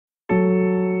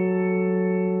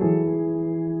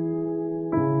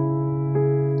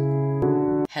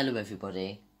Hello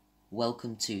everybody,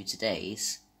 welcome to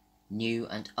today's new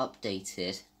and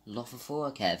updated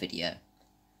Lophophora care video.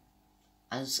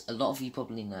 As a lot of you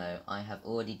probably know, I have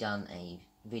already done a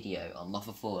video on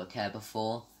Lophophora care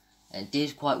before, and it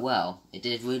did quite well. It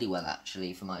did really well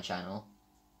actually for my channel,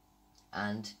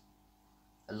 and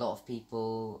a lot of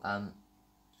people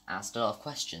asked a lot of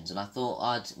questions, and I thought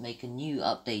I'd make a new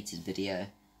updated video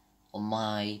on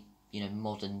my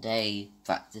modern day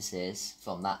practices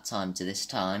from that time to this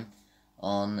time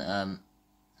on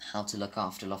how to look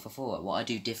after Lophophora, what I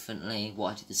do differently,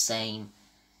 what I do the same,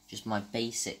 just my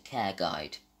basic care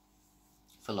guide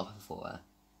for Lophophora.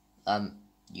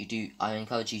 I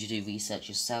encourage you to do research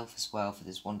yourself as well for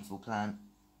this wonderful plant.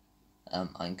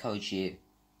 I encourage you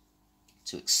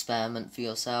to experiment for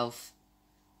yourself.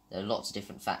 There are lots of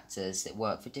different factors that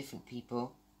work for different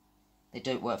people. They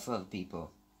don't work for other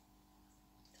people.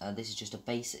 This is just a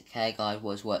basic care guide,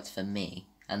 what has worked for me,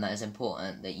 and that is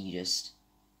important that you listen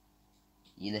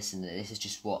to this. This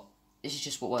is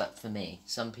just what worked for me.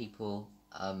 Some people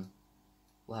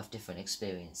will have different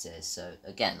experiences, so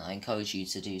again, I encourage you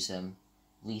to do some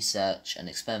research and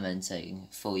experimenting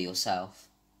for yourself.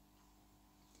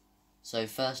 So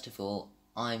first of all,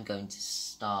 I'm going to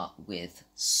start with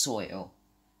soil.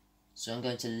 So I'm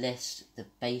going to list the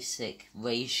basic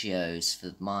ratios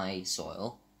for my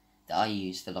soil that I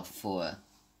use for Lophophora.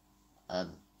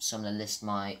 So I'm going to list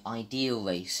my ideal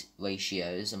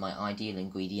ratios and my ideal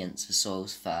ingredients for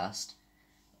soils first,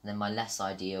 and then my less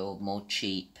ideal, more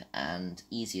cheap and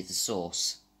easier to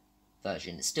source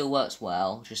version. It still works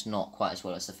well, just not quite as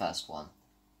well as the first one.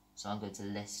 So I'm going to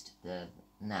list them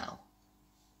now.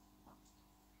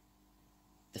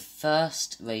 The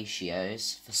first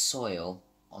ratios for soil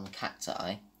on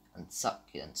cacti and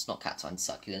succulents, not cacti and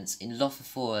succulents, in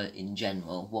Lophophora in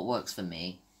general, what works for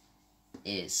me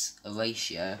is a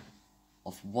ratio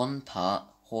of 1 part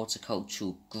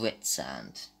horticultural grit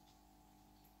sand.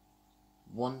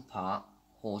 1 part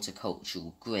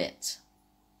horticultural grit.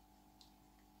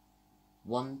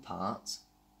 1 part,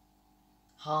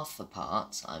 half a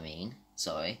part,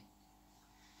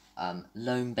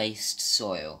 loam-based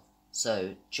soil.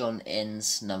 So John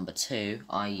Innes number 2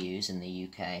 I use in the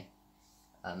UK.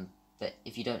 But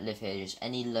if you don't live here, just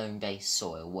any loam-based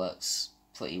soil works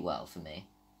pretty well for me.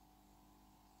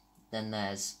 Then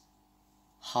there's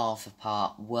half a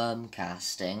part worm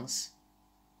castings.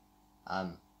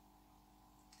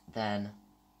 Then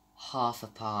half a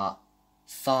part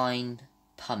fine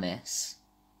pumice.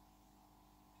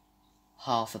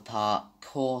 Half a part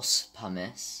coarse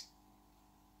pumice.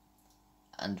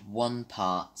 And 1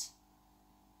 part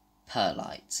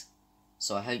perlite.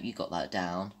 So I hope you got that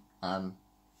down.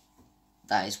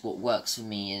 That is what works for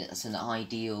me as an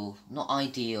ideal, not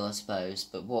ideal I suppose,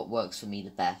 but what works for me the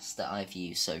best that I've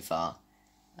used so far.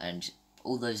 And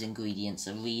all those ingredients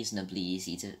are reasonably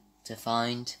easy to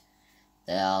find.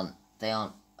 They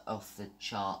aren't off the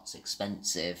charts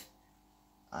expensive.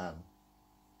 But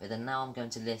then now I'm going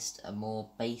to list a more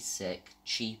basic,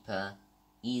 cheaper,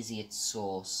 easier to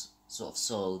source sort of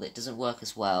soil that doesn't work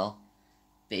as well,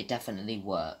 but it definitely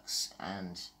works,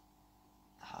 and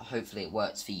hopefully it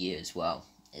works for you as well.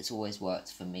 It's always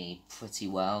worked for me pretty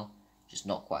well, just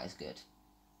not quite as good.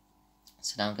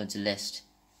 So now I'm going to list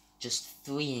just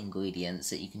 3 ingredients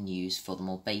that you can use for the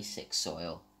more basic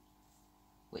soil,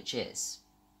 which is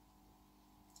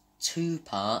 2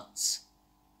 parts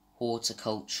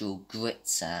horticultural grit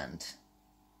sand,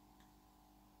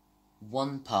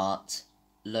 1 part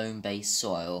loam-based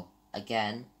soil.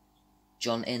 Again,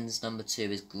 John Innes number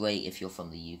 2 is great if you're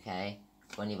from the UK.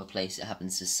 For any other place that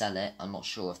happens to sell it, I'm not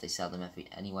sure if they sell them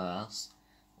anywhere else.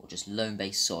 Or just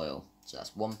loam-based soil. So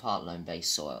that's 1 part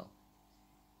loam-based soil.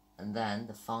 And then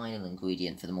the final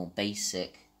ingredient for the more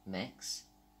basic mix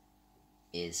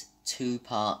is 2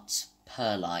 parts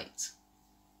perlite.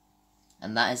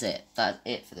 And that is it. That's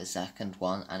it for the second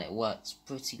one, and it works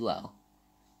pretty well.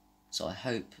 So I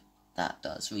hope that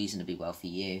does reasonably well for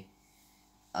you.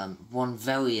 One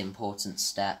very important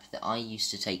step that I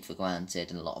used to take for granted,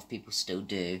 and a lot of people still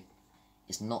do,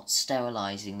 is not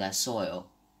sterilising their soil.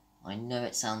 I know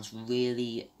it sounds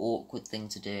really awkward thing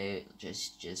to do,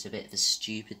 just a bit of a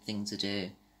stupid thing to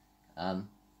do,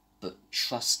 but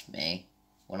trust me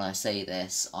when I say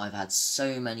this, I've had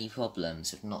so many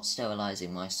problems with not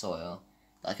sterilising my soil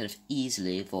that I could have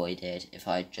easily avoided if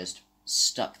I'd just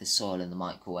stuck the soil in the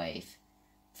microwave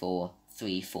for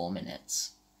 3-4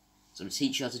 minutes. So I'm going to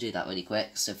teach you how to do that really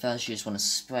quick. So first you just want to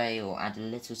spray or add a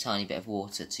little tiny bit of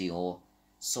water to your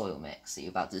soil mix that you're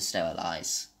about to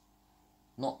sterilise.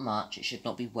 Not much, it should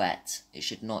not be wet, it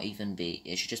should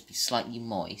just be slightly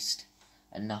moist.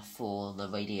 enough for the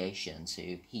radiation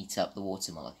to heat up the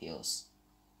water molecules.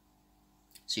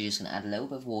 So you're just going to add a little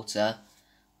bit of water,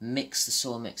 mix the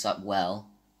soil mix up well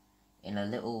in a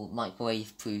little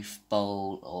microwave-proof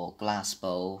bowl or glass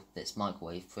bowl that's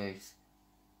microwave-proof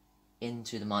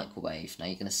into the microwave. Now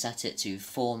you're going to set it to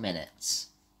 4 minutes.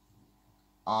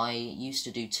 I used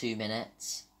to do 2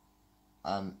 minutes.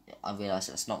 I realised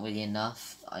that's not really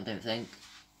enough, I don't think.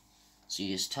 So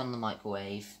you just turn on the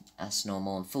microwave as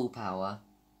normal on full power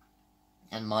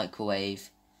and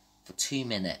microwave for 2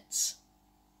 minutes.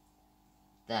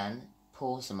 Then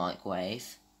pause the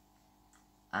microwave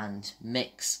and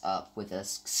mix up with a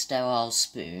sterile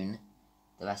spoon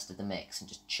the rest of the mix and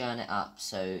just churn it up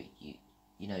so you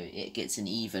know it gets an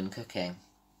even cooking.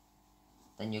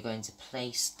 Then you're going to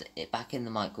place it back in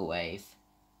the microwave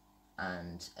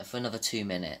and for another 2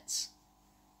 minutes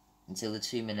until the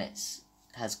 2 minutes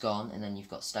has gone, and then you've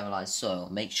got sterilised soil.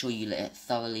 Make sure you let it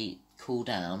thoroughly cool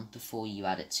down before you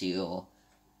add it to your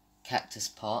cactus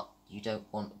pot. You don't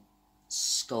want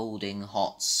scalding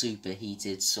hot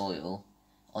superheated soil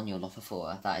on your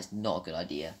Lophophora. That is not a good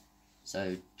idea.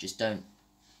 So just don't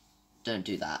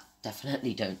do that.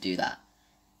 Definitely don't do that.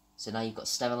 So now you've got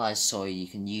sterilised soil. You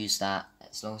can use that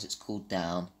as long as it's cooled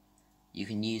down. You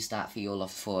can use that for your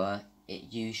Lophophora.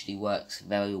 It usually works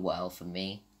very well for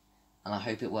me, and I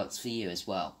hope it works for you as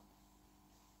well.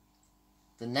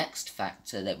 The next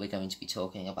factor that we're going to be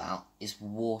talking about is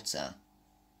water.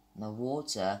 Now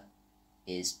water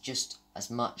is just as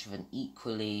much of an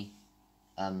equally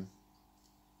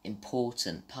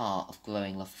important part of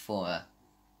growing Lophophora,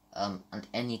 and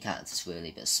any cactus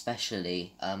really, but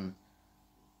especially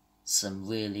some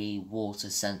really water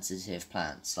sensitive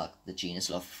plants like the genus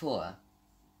Lophophora.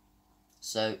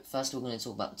 So first we're going to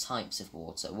talk about the types of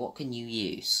water. What can you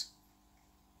use?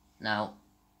 Now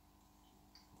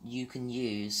you can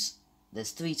use,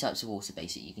 there's 3 types of water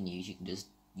basically you can use. You can just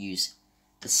use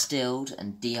distilled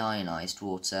and deionized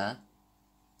water,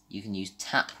 you can use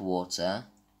tap water,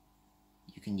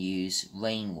 you can use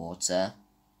rainwater,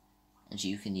 and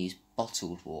you can use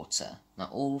bottled water. Now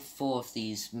all 4 of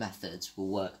these methods will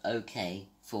work okay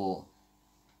for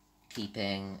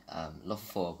keeping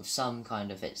Lophophora, with some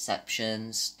kind of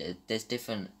exceptions. There's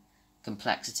different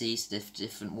complexities,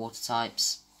 different water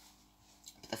types.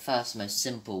 But the first most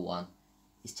simple one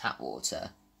is tap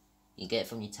water. You get it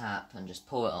from your tap and just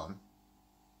pour it on.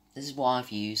 This is what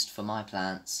I've used for my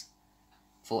plants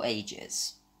for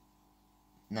ages.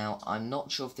 Now I'm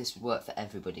not sure if this would work for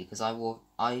everybody, because I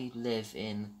live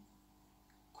in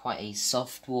quite a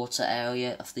soft water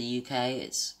area of the UK.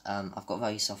 It's I've got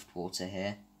very soft water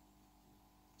here,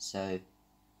 so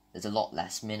there's a lot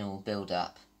less mineral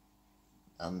build-up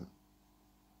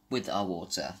with our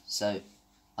water. So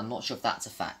I'm not sure if that's a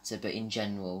factor, but in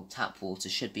general, tap water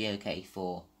should be okay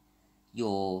for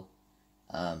your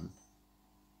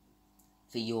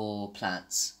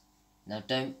plants. Now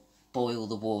don't boil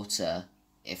the water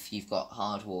if you've got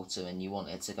hard water and you want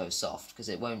it to go soft, because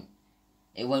it won't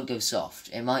go soft.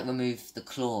 It might remove the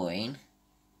chlorine,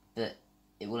 but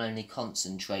it will only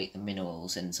concentrate the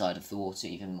minerals inside of the water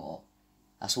even more.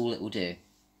 That's all it will do.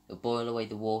 It'll boil away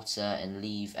the water and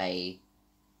leave a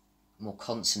more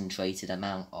concentrated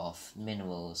amount of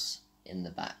minerals in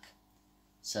the back.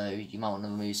 So you might want to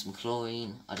remove some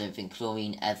chlorine. I'm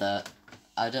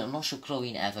not sure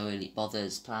chlorine ever really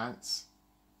bothers plants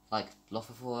like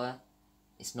Lophophora.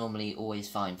 It's normally always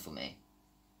fine for me.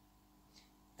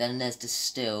 Then there's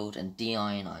distilled and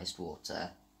deionized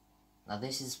water. Now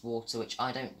this is water which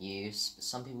I don't use, but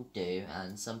some people do,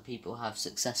 and some people have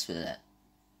success with it.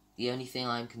 The only thing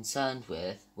I'm concerned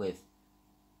with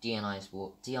deionized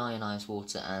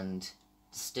water and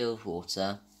distilled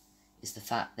water is the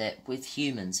fact that, with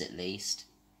humans at least,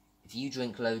 if you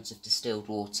drink loads of distilled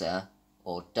water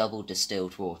or double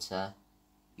distilled water,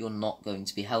 you're not going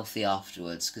to be healthy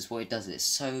afterwards, because what it does is it's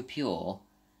so pure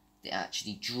that it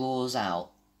actually draws out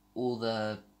all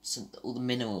the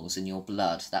minerals in your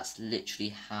blood. That's literally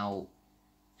how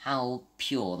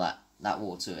pure that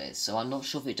water is. So I'm not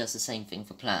sure if it does the same thing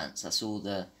for plants. That's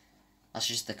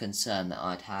just the concern that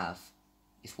I'd have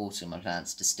if watering my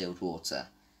plants distilled water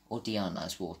or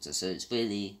deionized water. So it's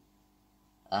really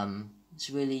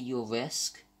your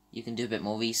risk. You can do a bit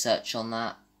more research on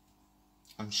that.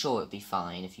 I'm sure it'd be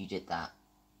fine if you did that.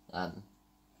 But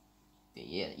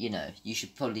yeah, you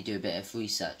should probably do a bit of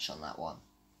research on that one.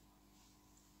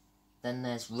 Then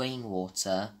there's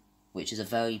rainwater, which is a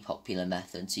very popular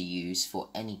method to use for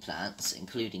any plants,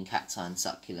 including cacti and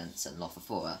succulents and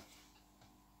Lophophora.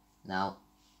 Now,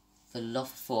 for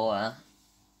Lophophora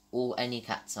or any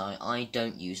cacti, I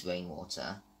don't use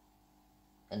rainwater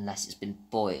unless it's been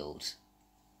boiled.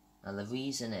 And the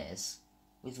reason is,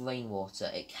 with rainwater,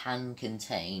 it can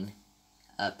contain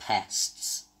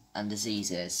pests and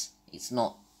diseases. It's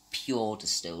not pure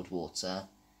distilled water.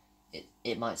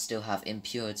 It might still have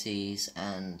impurities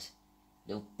and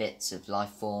little bits of life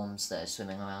forms that are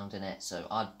swimming around in it, so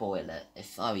I'd boil it.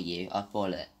 If I were you, I'd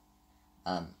boil it.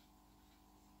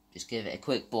 Just give it a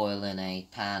quick boil in a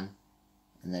pan,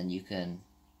 and then you can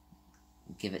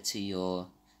give it to your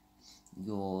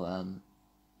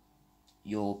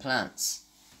plants.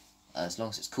 As long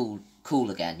as it's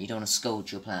cool again. You don't want to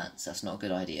scald your plants. That's not a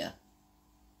good idea.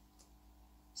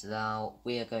 So now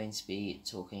we are going to be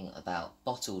talking about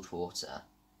bottled water.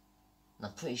 And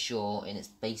I'm pretty sure in its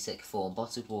basic form,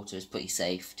 bottled water is pretty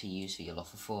safe to use for your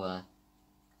Lophophora.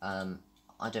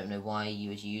 I don't know why you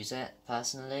would use it,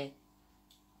 personally.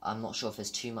 I'm not sure if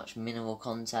there's too much mineral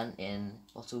content in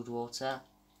bottled water.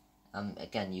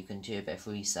 Again, you can do a bit of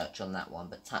research on that one,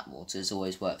 but tap water has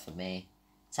always worked for me.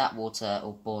 Tap water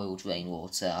or boiled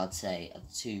rainwater, I'd say, are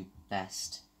the two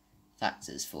best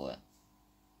factors for it.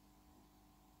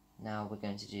 Now we're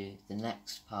going to do the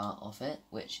next part of it,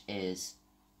 which is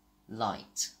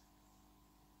light.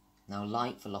 Now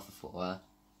light for Lophophora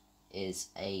is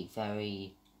a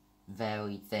very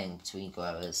varied thing between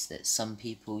growers. That some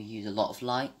people use a lot of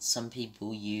light, some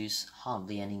people use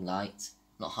hardly any light,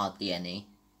 not hardly any,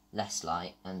 less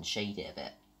light, and shade it a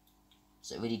bit.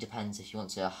 So it really depends if you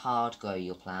want to hard grow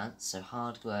your plants. So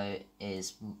hard grow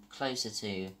is closer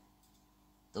to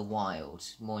the wild,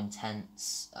 more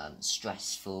intense,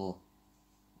 stressful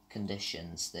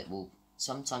conditions that will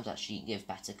sometimes actually give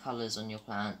better colours on your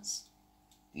plants.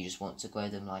 If you just want to grow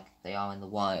them like they are in the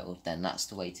wild, then that's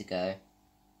the way to go.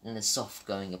 And the soft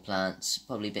growing your plants,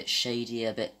 probably a bit shadier,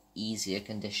 a bit easier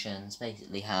conditions.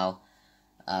 Basically how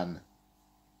I'm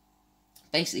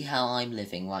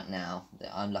living right now,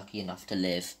 that I'm lucky enough to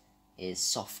live, is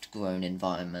soft grown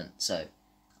environment. So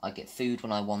I get food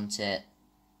when I want it.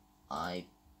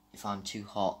 If I'm too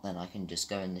hot, then I can just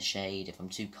go in the shade. If I'm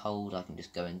too cold, I can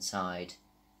just go inside.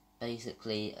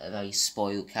 Basically a very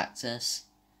spoiled cactus.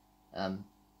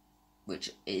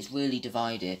 Which is really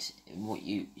divided in what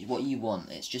you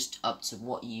want. It's just up to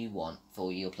what you want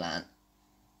for your plant.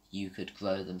 You could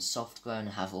grow them soft grown and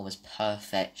have almost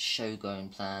perfect show grown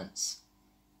plants,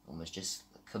 almost just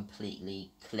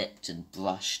completely clipped and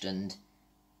brushed and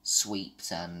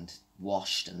sweeped and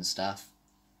washed and stuff.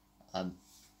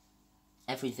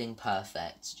 Everything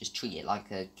perfect. Just treat it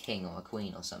like a king or a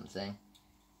queen or something.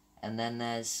 And then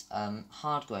there's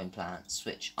hard grown plants,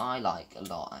 which I like a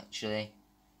lot actually.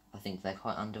 I think they're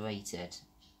quite underrated,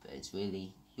 but it's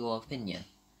really your opinion.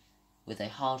 With a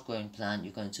hard-grown plant,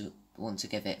 you're going to want to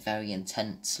give it very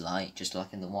intense light, just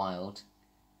like in the wild.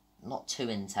 Not too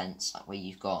intense, like where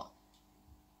you've got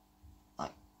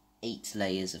like 8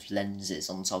 layers of lenses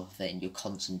on top of it and you're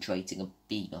concentrating a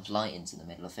beam of light into the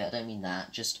middle of it. I don't mean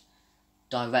that, just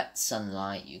direct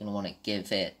sunlight. You're going to want to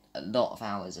give it a lot of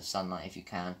hours of sunlight if you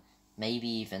can. Maybe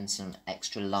even some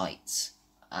extra lights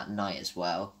at night as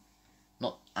well.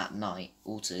 Not at night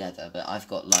altogether, but I've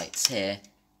got lights here,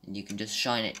 and you can just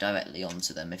shine it directly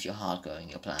onto them if you're hard growing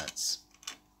your plants.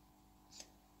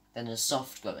 Then as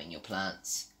soft growing your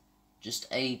plants, just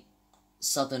a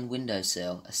southern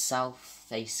windowsill, a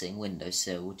south-facing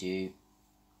windowsill will do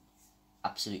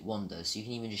absolute wonders. You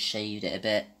can even just shade it a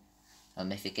bit,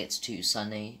 if it gets too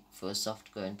sunny for a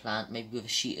soft growing plant, maybe with a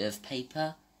sheet of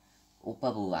paper, or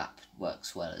bubble wrap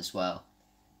works well as well.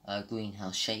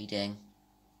 Greenhouse shading.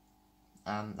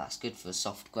 That's good for a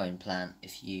soft grown plant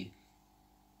if you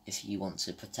want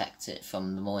to protect it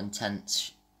from the more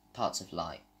intense parts of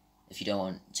light, if you don't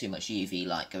want too much UV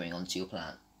light going onto your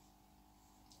plant.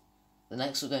 The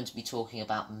next we're going to be talking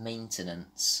about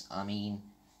maintenance. I mean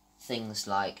things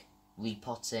like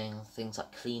repotting, things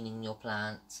like cleaning your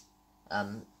plant,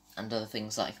 and other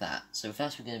things like that. So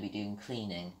first we're going to be doing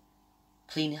cleaning.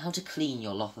 How to clean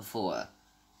your Lophophora.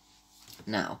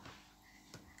 Now,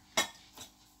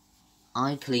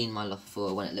 I clean my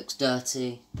Lophophora when it looks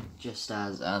dirty, just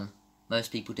as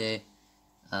most people do.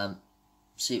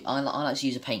 So I like to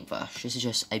use a paintbrush. This is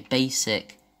just a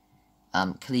basic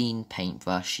clean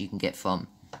paintbrush you can get from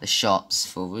the shops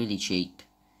for really cheap.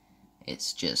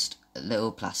 It's just a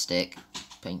little plastic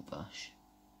paintbrush.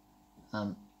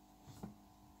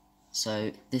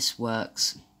 So this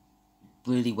works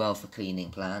really well for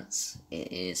cleaning plants.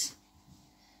 It's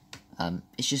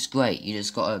just great. You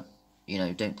just gotta,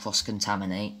 don't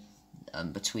cross-contaminate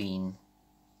between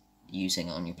using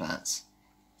it on your plants.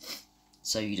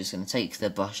 So you're just going to take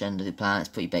the brush end of the plant, it's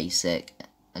pretty basic,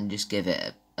 and just give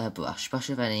it a brush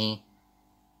of any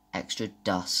extra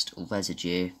dust or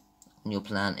residue on your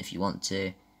plant if you want to.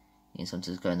 You can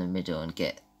sometimes go in the middle and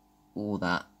get all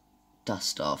that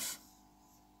dust off.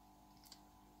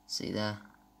 See there?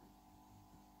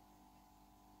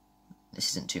 This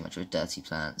isn't too much of a dirty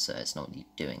plant, so it's not really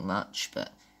doing much,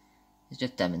 but it's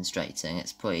just demonstrating.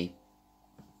 It's pretty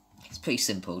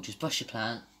simple. Just brush your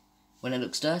plant when it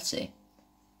looks dirty.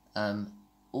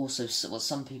 Also, what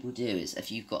some people do is,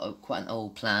 if you've got quite an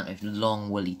old plant with long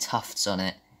woolly tufts on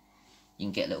it, you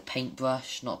can get a little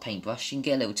paintbrush, not a paintbrush, you can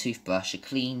get a little toothbrush, a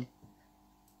clean,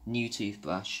 new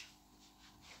toothbrush,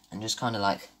 and just kind of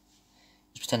like,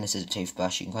 just pretend this is a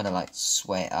toothbrush, you can kind of like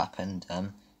sway it up and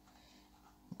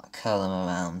curl them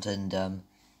around and you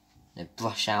know,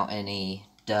 brush out any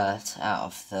dirt out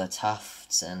of the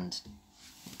tufts and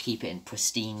keep it in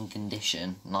pristine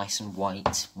condition, nice and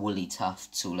white, woolly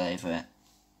tufts all over it.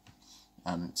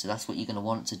 So that's what you're going to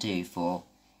want to do for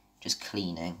just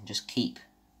cleaning. Just keep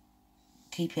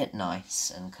it nice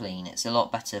and clean. It's a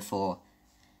lot better for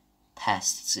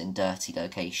pests in dirty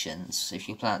locations. So if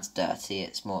your plant's dirty,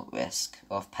 it's more at risk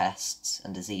of pests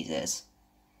and diseases,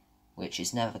 which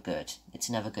is never good. It's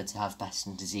never good to have pests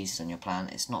and diseases on your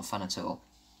plant. It's not fun at all.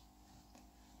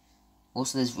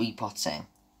 Also, there's repotting.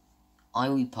 I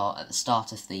repot at the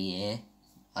start of the year.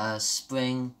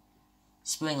 Spring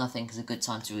I think is a good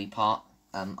time to repot.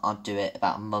 I'd do it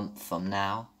about a month from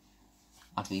now.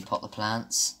 I'd repot the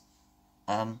plants.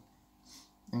 And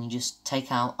you just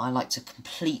take out, I like to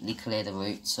completely clear the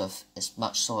roots of as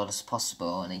much soil as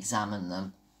possible and examine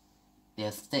them. They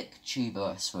have thick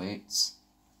tuberous roots,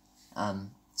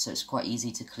 so it's quite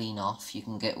easy to clean off. You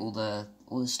can get all the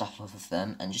stuff off of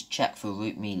them and just check for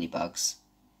root mealybugs.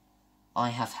 I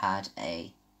have had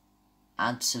a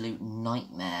absolute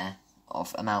nightmare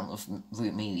of amount of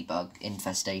root mealybug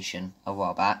infestation a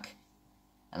while back,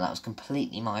 and that was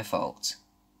completely my fault.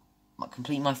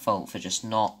 Completely my fault for just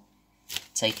not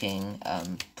taking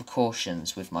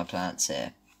precautions with my plants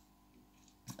here.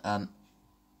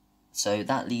 So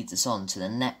that leads us on to the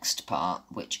next part,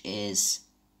 which is,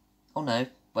 oh no,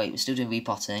 wait, we're still doing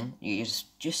repotting. You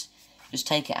just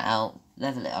take it out,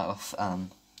 level it off,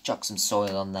 chuck some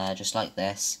soil on there, just like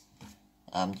this.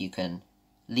 You can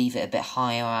leave it a bit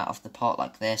higher out of the pot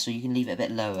like this, or you can leave it a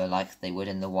bit lower like they would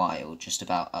in the wild, just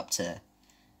about up to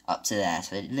there.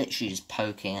 So it's literally just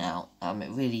poking out.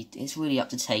 It's really up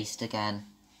to taste again.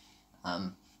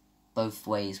 Both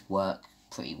ways work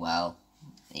pretty well.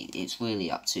 It's really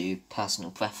up to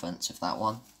personal preference of that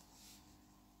one.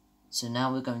 So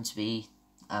now we're going to be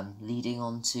leading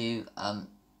on to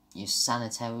your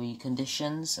sanitary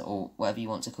conditions, or whatever you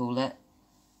want to call it.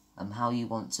 How you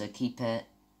want to keep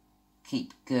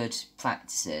good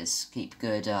practices, keep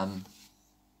good,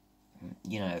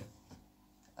 you know,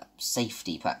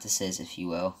 safety practices, if you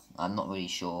will. I'm not really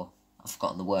sure. I've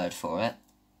forgotten the word for it.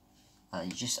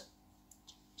 You just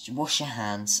wash your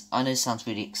hands. I know it sounds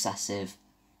really excessive.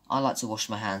 I like to wash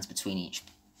my hands between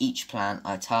each plant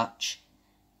I touch,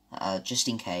 just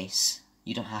in case.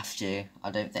 You don't have to.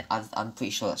 I'm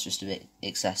pretty sure that's just a bit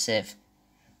excessive.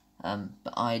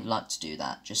 But I like to do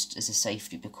that just as a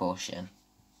safety precaution.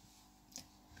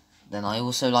 Then I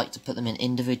also like to put them in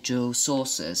individual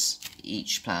saucers,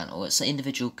 each plant, or it's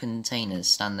individual containers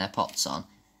stand their pots on.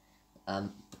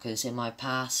 Because in my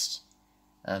past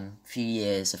few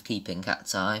years of keeping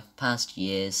cacti, I've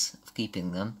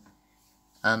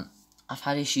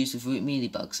had issues with root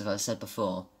mealybugs, as I said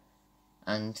before.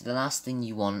 And the last thing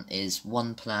you want is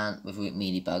one plant with root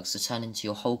mealybugs to turn into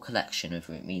your whole collection of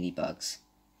root mealybugs,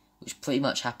 which pretty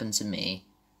much happened to me.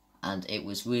 And it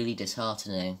was really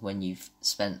disheartening when you've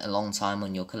spent a long time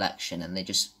on your collection and they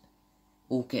just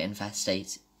all get an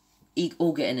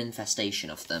infestation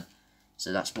of them.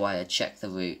 So that's why I check the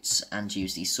roots and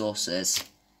use these saucers.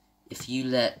 If you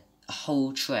let a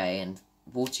whole tray and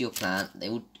water your plant,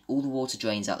 all the water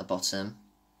drains out the bottom.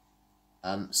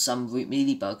 Some root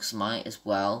mealybugs might as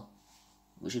well,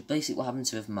 which is basically what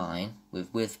happened with mine.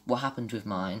 With what happened with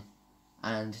mine,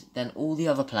 and then all the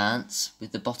other plants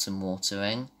with the bottom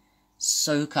watering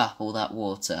soak up all that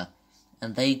water,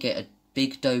 and they get a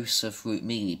big dose of root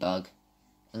mealybug,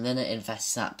 and then it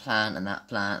infests that plant and that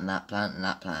plant and that plant and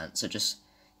that plant. So just,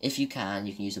 if you can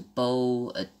use a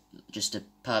bowl, just a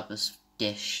purpose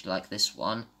dish like this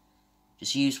one.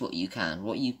 Just use what you can.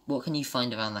 What can you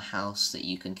find around the house that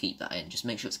you can keep that in? Just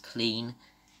make sure it's clean,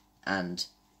 and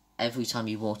every time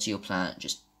you water your plant,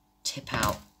 just tip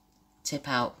out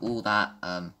all that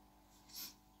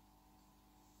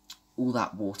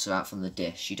water out from the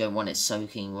dish. You don't want it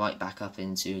soaking right back up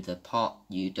into the pot.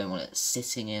 You don't want it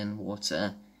sitting in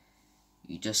water.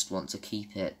 You just want to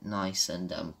keep it nice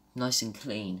and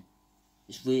clean.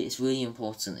 It's really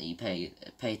important that you pay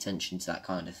attention to that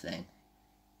kind of thing.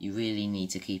 you really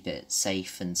need to keep it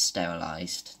safe and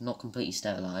sterilised. Not completely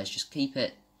sterilised, just keep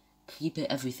it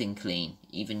everything clean,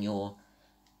 even your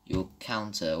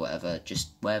counter or whatever, just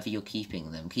wherever you're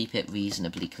keeping them, keep it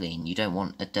reasonably clean. You don't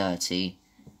want a dirty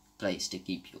place to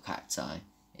keep your cacti.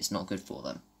 It's not good for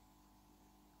them.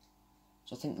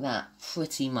 So I think that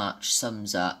pretty much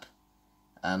sums up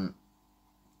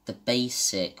the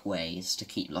basic ways to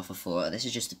keep Lophophora. This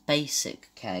is just a basic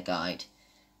care guide.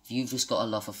 If you've just got a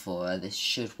Lophophora, this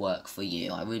should work for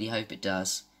you. I really hope it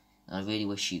does, and I really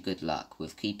wish you good luck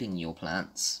with keeping your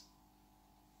plants.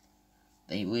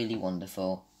 They're really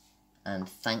wonderful, and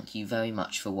thank you very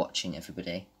much for watching,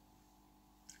 everybody.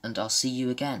 And I'll see you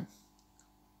again.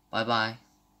 Bye bye.